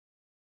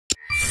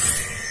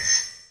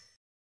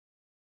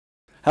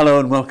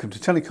Hello and welcome to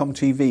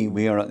TelecomTV.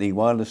 We are at the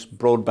Wireless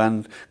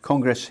Broadband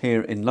Congress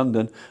here in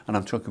London, and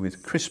I'm talking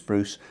with Chris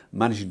Bruce,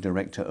 Managing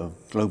Director of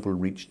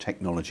GlobalReach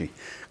Technology.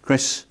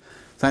 Chris,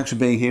 thanks for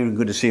being here and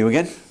good to see you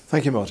again.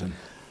 Thank you, Martin.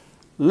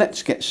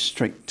 Let's get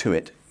straight to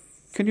it.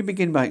 Can you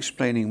begin by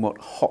explaining what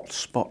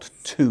Hotspot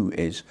 2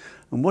 is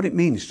and what it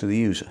means to the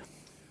user?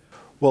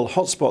 Well,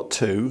 Hotspot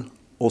 2,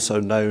 also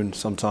known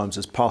sometimes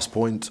as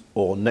Passpoint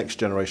or Next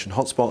Generation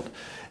Hotspot,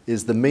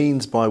 is the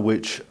means by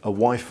which a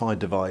Wi-Fi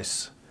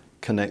device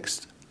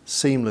connects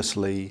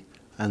seamlessly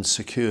and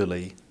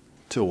securely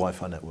to a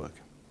Wi-Fi network.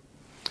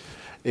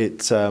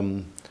 It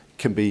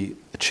can be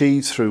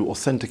achieved through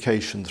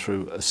authentication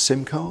through a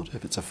SIM card,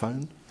 if it's a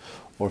phone,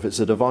 or if it's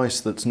a device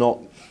that's not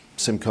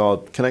SIM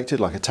card connected,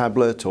 like a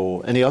tablet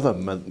or any other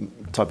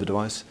type of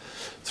device,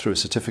 through a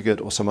certificate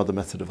or some other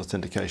method of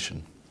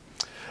authentication.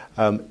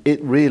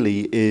 It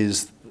really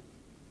is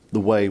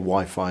the way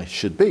Wi-Fi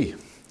should be.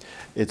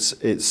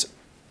 It's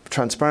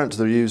transparent to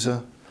the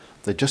user,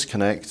 they just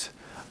connect,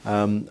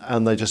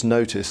 and they just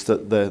notice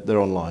that they're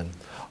online.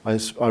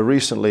 I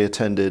recently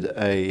attended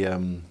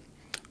a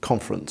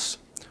conference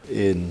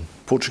in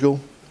Portugal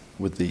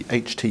with the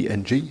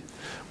HTNG,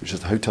 which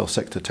is the Hotel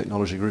Sector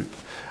Technology Group,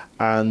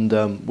 and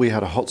we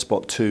had a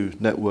Hotspot 2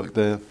 network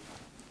there,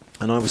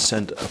 and I was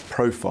sent a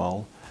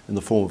profile in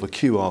the form of a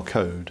QR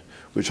code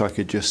which I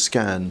could just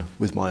scan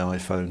with my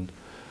iPhone,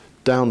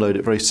 download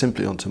it very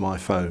simply onto my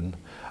phone,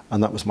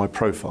 and that was my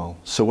profile.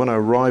 So when I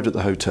arrived at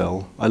the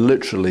hotel, I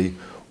literally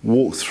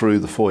walked through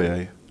the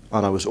foyer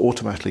and I was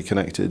automatically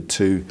connected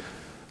to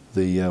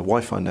the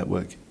Wi-Fi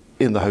network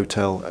in the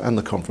hotel and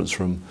the conference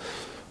room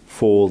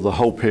for the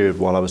whole period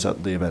while I was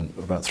at the event,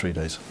 about 3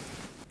 days.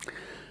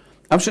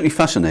 Absolutely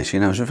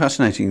fascinating. It was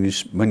fascinating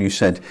when you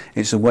said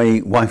it's the way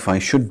Wi-Fi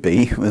should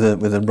be, with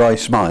a wry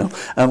smile.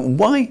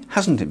 Why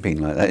hasn't it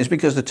been like that? Is it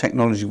because the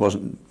technology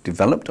wasn't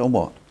developed, or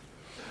what?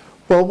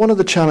 Well, one of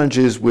the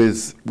challenges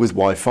with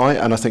Wi-Fi,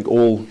 and I think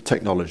all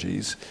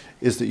technologies,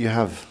 is that you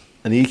have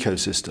an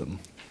ecosystem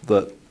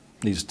that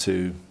needs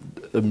to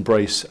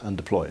embrace and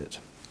deploy it.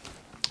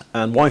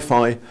 And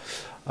Wi-Fi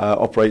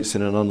operates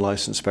in an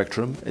unlicensed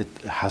spectrum. It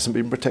hasn't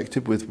been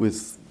protected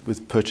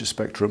with purchased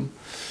spectrum.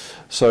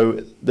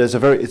 So it's a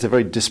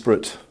very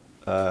disparate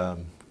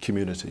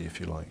community, if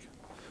you like,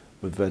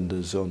 with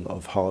vendors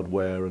of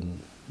hardware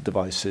and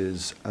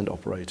devices and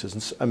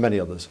operators and many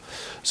others.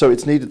 So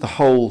it's needed the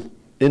whole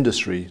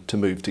industry to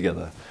move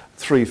together.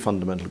 Three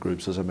fundamental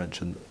groups, as I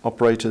mentioned: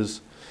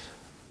 operators,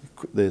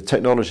 the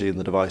technology in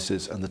the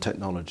devices, and the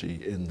technology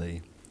in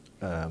the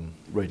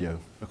radio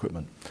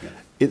equipment. Yeah.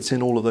 It's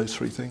in all of those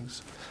three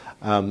things,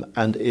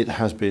 and it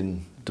has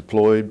been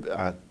deployed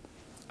at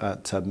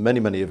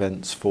many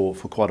events for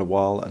quite a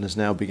while, and is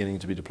now beginning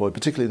to be deployed,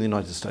 particularly in the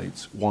United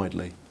States,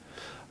 widely.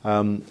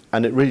 And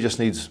it really just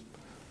needs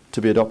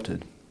to be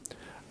adopted.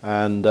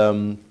 And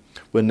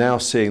we're now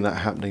seeing that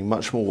happening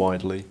much more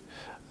widely.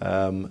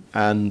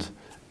 And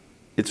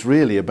it's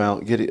really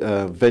about getting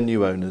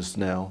venue owners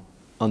now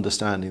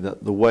understanding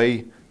that the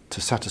way to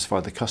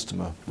satisfy the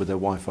customer with their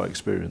Wi-Fi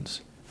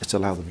experience is to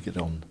allow them to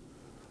get on.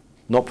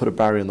 Not put a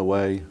barrier in the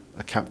way,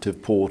 a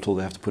captive portal,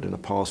 they have to put in a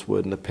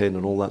password and a PIN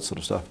and all that sort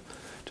of stuff.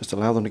 Just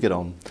allow them to get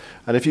on.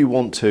 And if you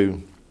want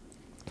to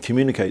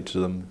communicate to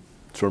them,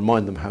 to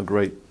remind them how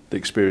great the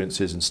experience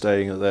is in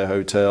staying at their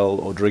hotel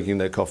or drinking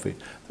their coffee,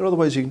 there are other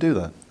ways you can do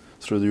that,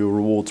 through your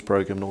rewards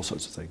program and all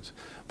sorts of things.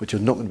 But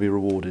you're not going to be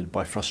rewarded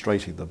by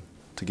frustrating them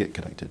to get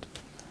connected.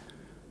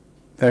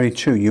 Very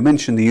true. You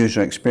mentioned the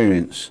user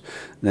experience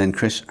then,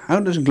 Chris. How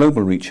does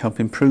GlobalReach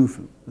help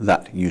improve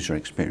that user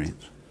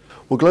experience?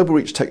 Well,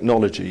 GlobalReach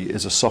Technology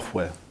is a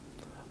software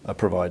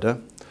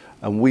provider,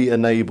 and we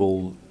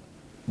enable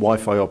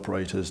Wi-Fi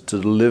operators to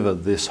deliver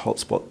this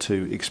Hotspot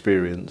 2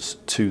 experience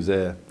to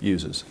their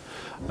users.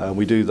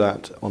 We do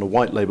that on a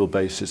white label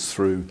basis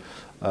through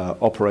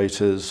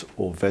operators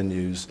or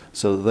venues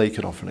so that they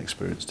can offer an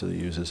experience to the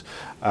users.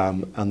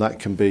 And that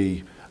can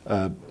be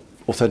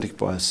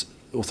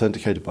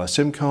authenticated by a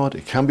SIM card.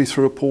 It can be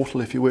through a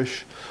portal if you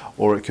wish,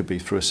 or it could be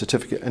through a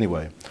certificate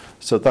anyway.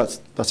 So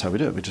that's how we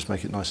do it. We just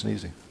make it nice and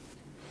easy.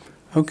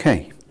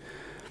 Okay.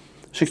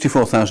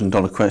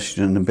 $64,000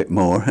 question and a bit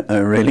more,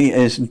 really,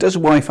 is: does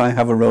Wi-Fi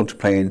have a role to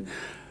play in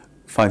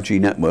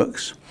 5G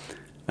networks?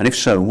 And if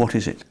so, what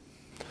is it?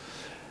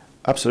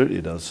 Absolutely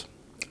it does.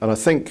 And I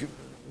think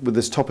with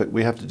this topic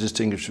we have to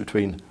distinguish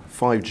between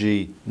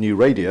 5G new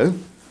radio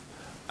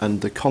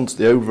and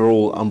the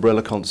overall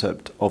umbrella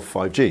concept of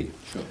 5G.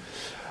 Sure.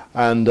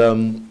 And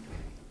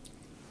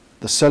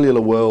the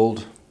cellular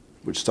world,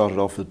 which started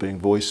off as being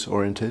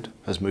voice-oriented,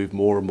 has moved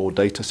more and more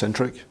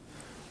data-centric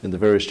in the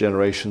various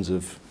generations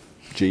of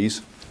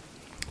Gs,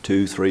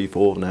 2, 3,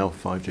 4, now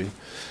 5G.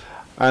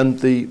 And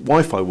the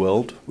Wi-Fi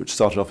world, which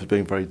started off as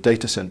being very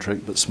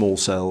data-centric, but small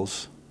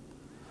cells,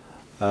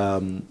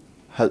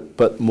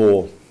 but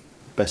more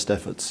best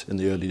efforts in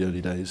the early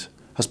days,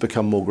 has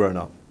become more grown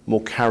up,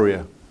 more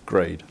carrier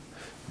grade,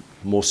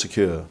 more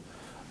secure,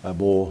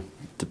 more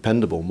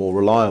dependable, more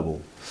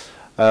reliable.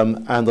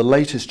 And the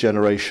latest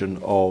generation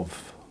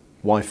of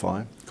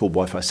Wi-Fi, called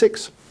Wi-Fi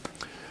 6,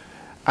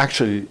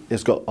 actually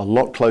it's got a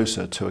lot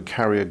closer to a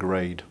carrier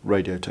grade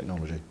radio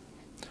technology.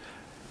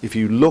 If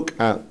you look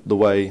at the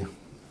way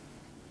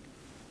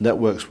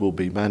networks will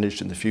be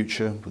managed in the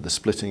future with the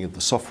splitting of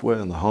the software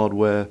and the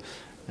hardware,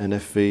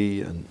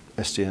 NFV and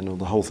SDN and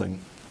the whole thing,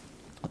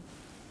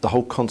 the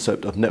whole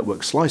concept of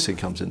network slicing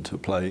comes into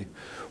play,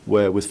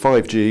 where with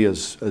 5G,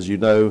 as you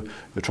know,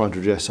 you're trying to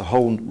address a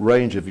whole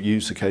range of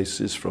user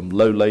cases from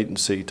low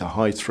latency to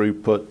high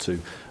throughput to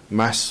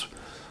mass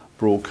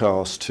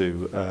broadcast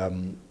to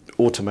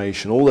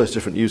automation, all those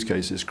different use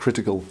cases,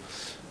 critical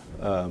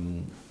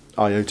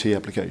IoT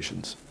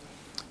applications.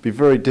 It'd be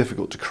very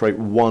difficult to create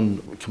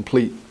one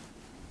complete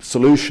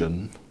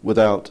solution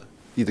without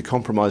either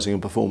compromising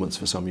on performance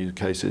for some use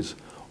cases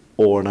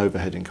or an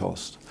overheading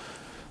cost.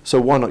 So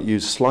why not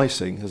use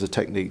slicing as a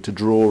technique to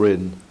draw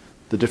in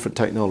the different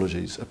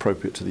technologies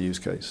appropriate to the use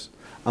case?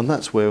 And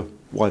that's where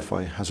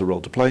Wi-Fi has a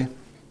role to play,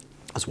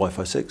 as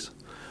Wi-Fi 6.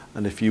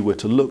 And if you were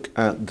to look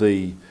at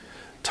the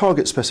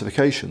target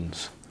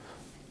specifications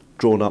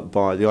drawn up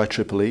by the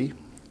IEEE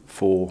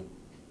for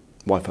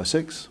Wi-Fi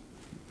 6,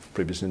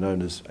 previously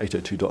known as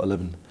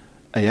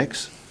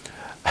 802.11ax.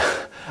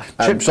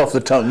 Trips off the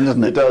tongue,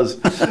 doesn't it? It does.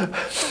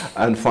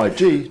 And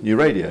 5G, new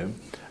radio.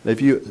 And if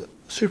you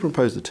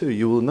superimpose the two,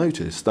 you will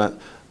notice that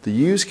the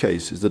use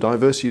cases, the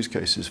diverse use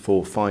cases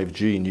for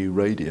 5G new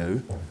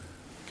radio,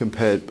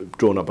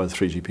 drawn up by the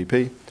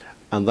 3GPP,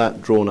 and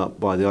that drawn up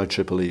by the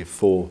IEEE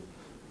for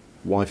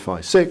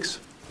Wi-Fi 6,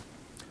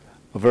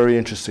 are very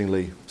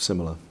interestingly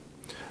similar.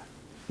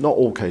 Not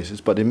all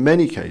cases, but in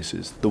many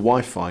cases, the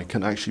Wi-Fi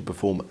can actually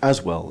perform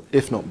as well,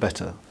 if not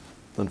better,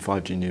 than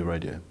 5G new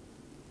radio.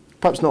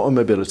 Perhaps not on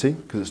mobility,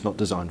 because it's not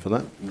designed for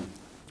that.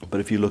 But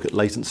if you look at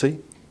latency,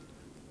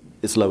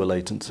 it's lower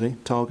latency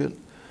target,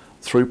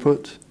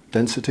 throughput,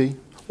 density,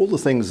 all the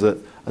things that,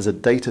 as a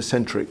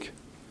data-centric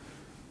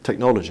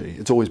technology,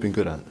 it's always been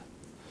good at.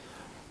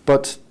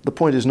 But the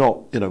point is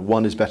not,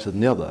 one is better than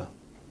the other.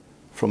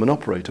 From an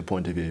operator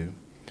point of view,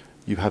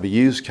 you have a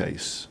use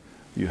case,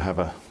 you have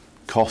a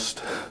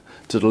cost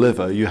to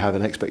deliver, you have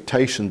an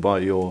expectation by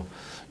your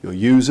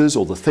users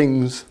or the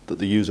things that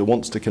the user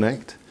wants to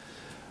connect.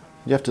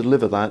 You have to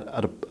deliver that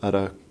at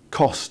a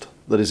cost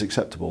that is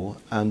acceptable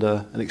and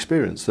an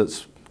experience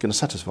that's going to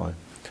satisfy.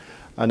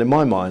 And in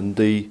my mind,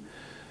 the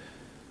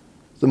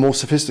more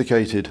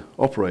sophisticated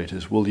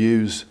operators will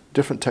use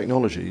different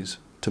technologies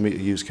to meet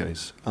a use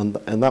case. And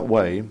in that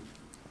way,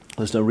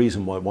 there's no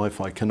reason why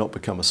Wi-Fi cannot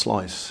become a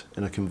slice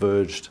in a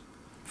converged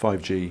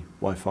 5G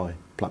Wi-Fi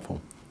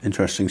platform.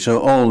 Interesting.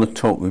 So all the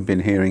talk we've been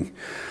hearing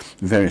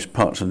in various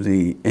parts of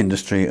the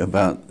industry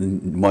about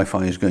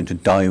Wi-Fi is going to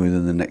die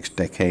within the next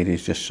decade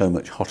is just so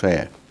much hot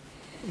air.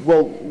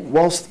 Well,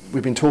 whilst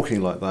we've been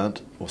talking like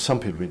that, or some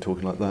people have been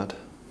talking like that,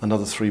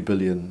 another 3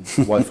 billion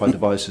Wi-Fi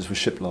devices were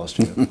shipped last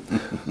year.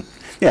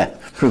 Yeah,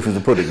 proof of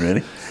the pudding,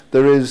 really.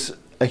 There is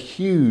a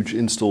huge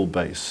installed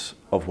base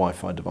of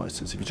Wi-Fi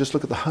devices. If you just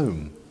look at the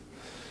home,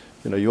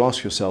 you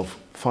ask yourself,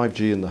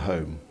 5G in the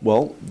home,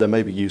 well, there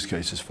may be use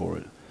cases for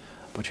it.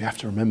 But you have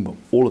to remember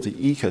all of the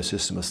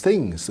ecosystem of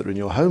things that are in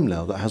your home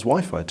now that has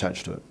Wi-Fi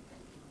attached to it.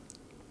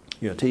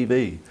 Your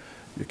TV,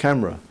 your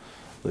camera,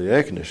 the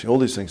air conditioning, all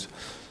these things.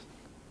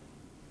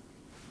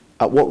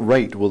 At what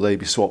rate will they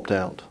be swapped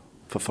out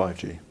for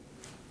 5G?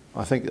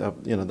 I think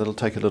that'll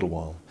take a little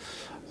while.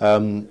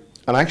 And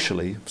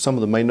actually, some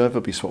of them may never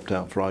be swapped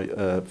out for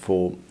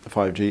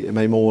 5G. It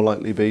may more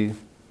likely be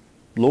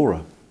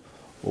LoRa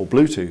or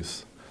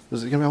Bluetooth.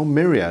 There's going to be a whole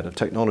myriad of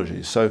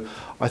technologies. So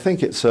I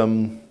think it's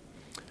a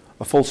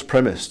false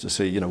premise to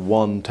see,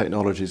 one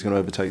technology is going to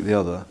overtake the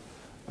other.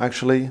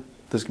 Actually,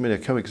 there's going to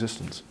be a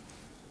coexistence.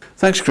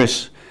 Thanks,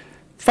 Chris.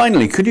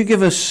 Finally, could you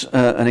give us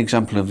an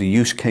example of the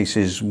use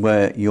cases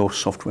where your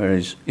software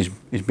is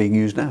being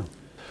used now?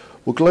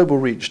 Well,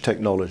 GlobalReach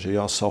Technology,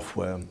 our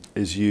software,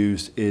 is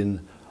used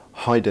in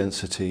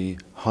high-density,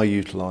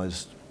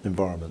 high-utilised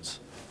environments.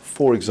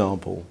 For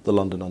example, the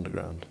London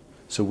Underground.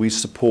 So we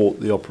support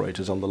the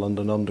operators on the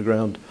London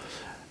Underground,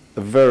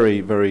 a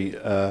very, very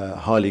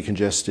highly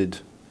congested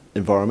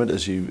environment,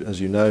 as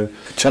you know.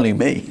 Telling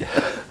me.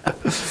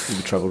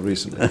 You've travelled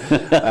recently.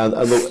 And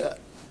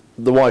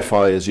the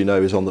Wi-Fi, as you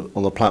know, is on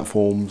the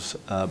platforms,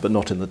 but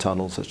not in the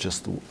tunnels. That's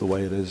just the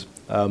way it is.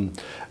 And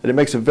it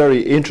makes a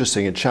very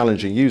interesting and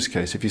challenging use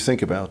case. If you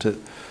think about it,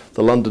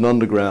 the London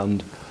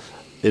Underground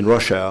in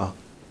rush hour,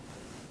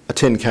 a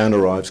tin can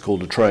arrives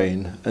called a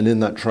train, and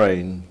in that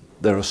train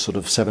there are sort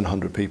of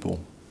 700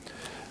 people.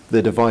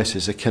 Their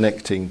devices are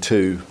connecting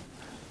to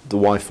the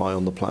Wi-Fi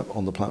on the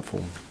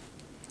platform.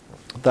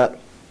 That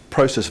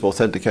process of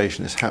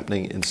authentication is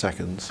happening in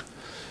seconds.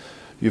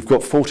 You've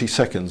got 40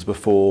 seconds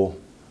before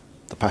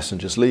the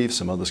passengers leave,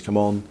 some others come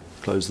on,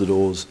 close the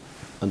doors,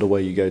 and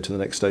away you go to the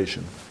next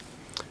station.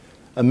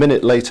 A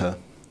minute later,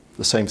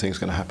 the same thing's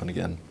going to happen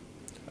again.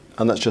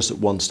 And that's just at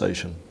one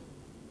station.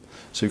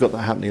 So you've got that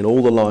happening in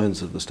all the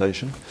lines of the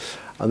station.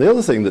 And the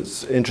other thing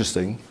that's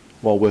interesting,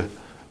 while we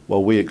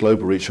at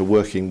GlobalReach are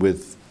working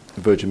with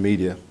Virgin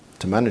Media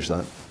to manage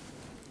that,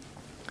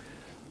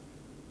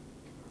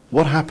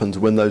 what happens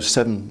when those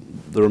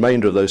the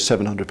remainder of those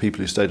 700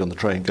 people who stayed on the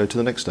train go to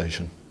the next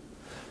station.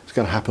 It's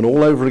going to happen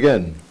all over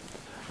again.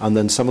 And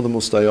then some of them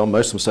will stay on,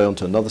 most of them stay on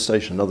to another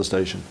station, another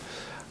station.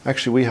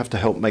 Actually, we have to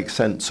help make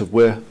sense of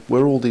where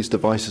all these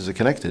devices are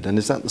connected. And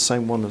is that the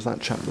same one as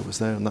that chap that was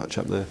there and that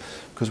chap there?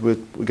 Because we're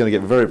going to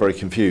get very, very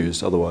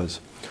confused otherwise.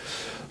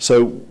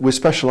 So we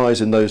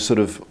specialise in those sort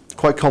of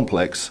quite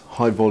complex,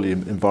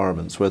 high-volume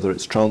environments, whether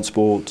it's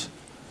transport,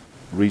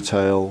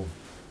 retail,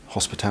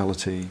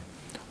 hospitality,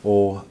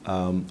 or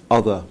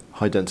other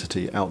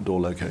high-density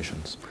outdoor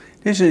locations.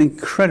 It's an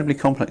incredibly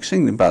complex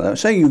thing about that.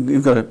 Say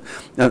you've got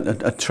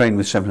a train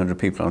with 700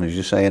 people on, as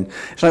you say, and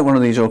it's like one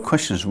of these old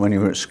questions when you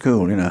were at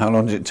school, you know, how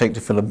long does it take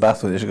to fill a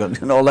bath with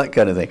this, and all that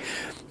kind of thing.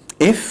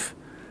 If,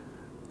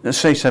 let's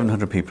say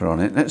 700 people are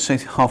on it, let's say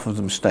half of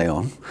them stay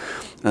on,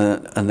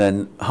 and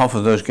then half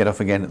of those get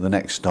off again at the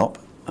next stop,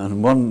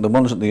 and the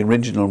ones at the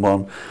original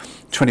one,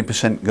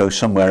 20% go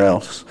somewhere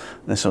else,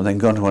 so then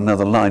go on to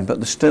another line, but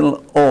they're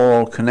still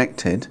all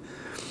connected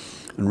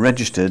and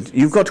registered.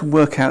 You've got to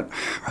work out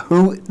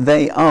who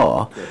they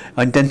are,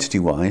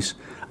 identity-wise,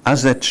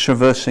 as they're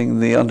traversing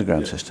the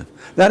underground system.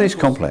 That is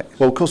complex.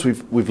 Well, of course,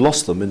 we've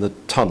lost them in the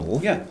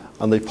tunnel,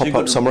 and they pop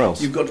up somewhere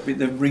else. You've got to be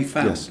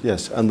refound. Yes,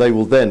 yes, and they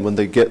will then, when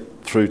they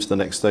get through to the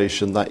next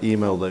station, that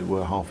email they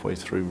were halfway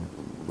through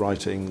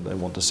writing, they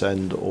want to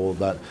send, or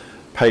that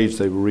page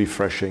they were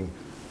refreshing,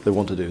 they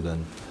want to do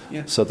then.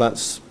 Yeah. So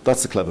that's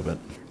the clever bit.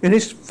 It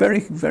is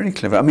very, very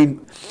clever. I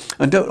mean,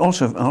 and don't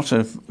also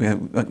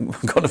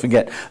we've got to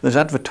forget, there's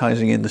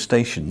advertising in the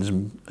stations,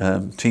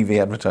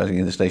 TV advertising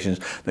in the stations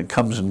that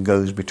comes and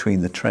goes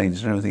between the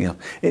trains and everything else.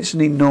 It's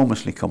an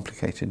enormously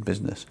complicated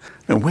business.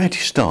 Now, where do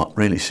you start,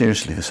 really,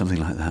 seriously, for something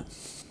like that?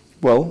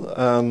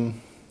 Well,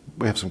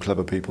 we have some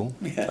clever people,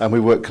 and we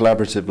work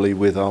collaboratively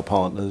with our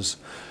partners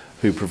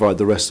who provide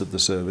the rest of the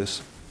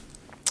service.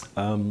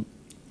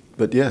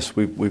 But yes,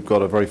 we've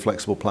got a very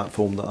flexible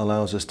platform that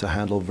allows us to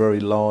handle very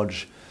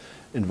large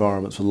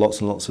environments with lots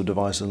and lots of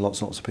devices and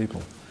lots of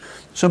people.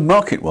 So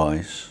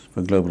market-wise,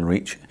 for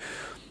GlobalReach,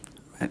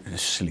 it's a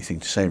silly thing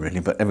to say really,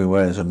 but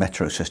everywhere there's a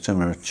metro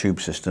system or a tube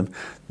system,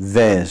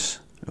 there's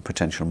a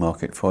potential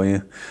market for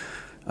you.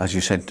 As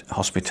you said,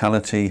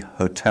 hospitality,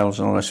 hotels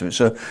and all the rest of it.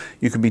 So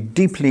you could be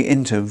deeply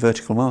into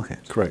vertical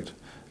markets. Correct,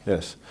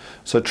 yes.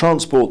 So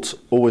transport's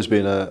always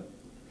been a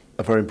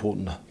very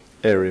important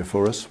area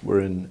for us. We're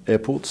in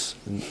airports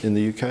in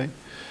the UK.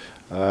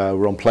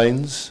 We're on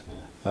planes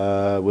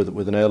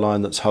with an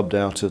airline that's hubbed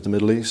out of the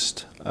Middle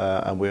East,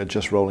 and we're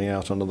just rolling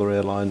out another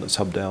airline that's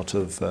hubbed out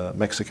of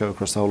Mexico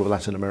across the whole of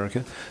Latin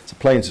America. So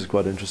planes is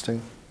quite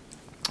interesting.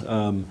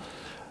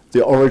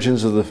 The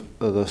origins of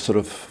the sort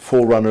of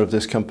forerunner of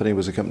this company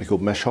was a company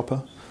called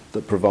Meshhopper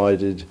that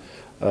provided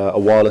a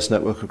wireless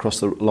network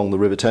along the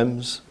River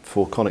Thames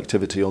for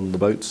connectivity on the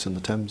boats in the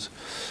Thames.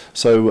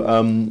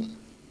 So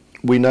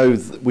we know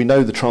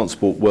the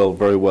transport world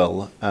very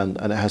well, and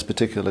it has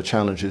particular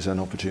challenges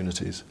and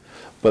opportunities.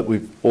 But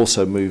we've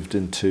also moved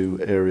into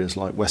areas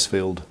like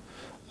Westfield,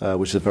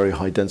 which is a very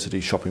high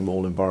density shopping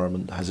mall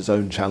environment, has its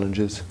own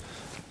challenges,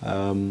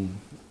 and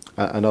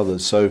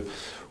others. So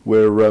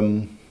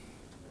we're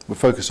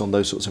focused on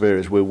those sorts of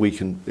areas where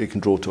it can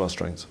draw to our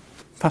strengths.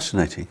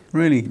 Fascinating,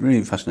 really,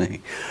 really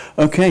fascinating.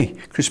 Okay,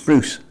 Chris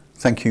Bruce,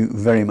 thank you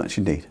very much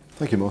indeed.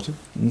 Thank you, Martin.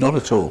 Not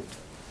at all.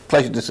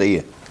 Pleasure to see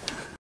you.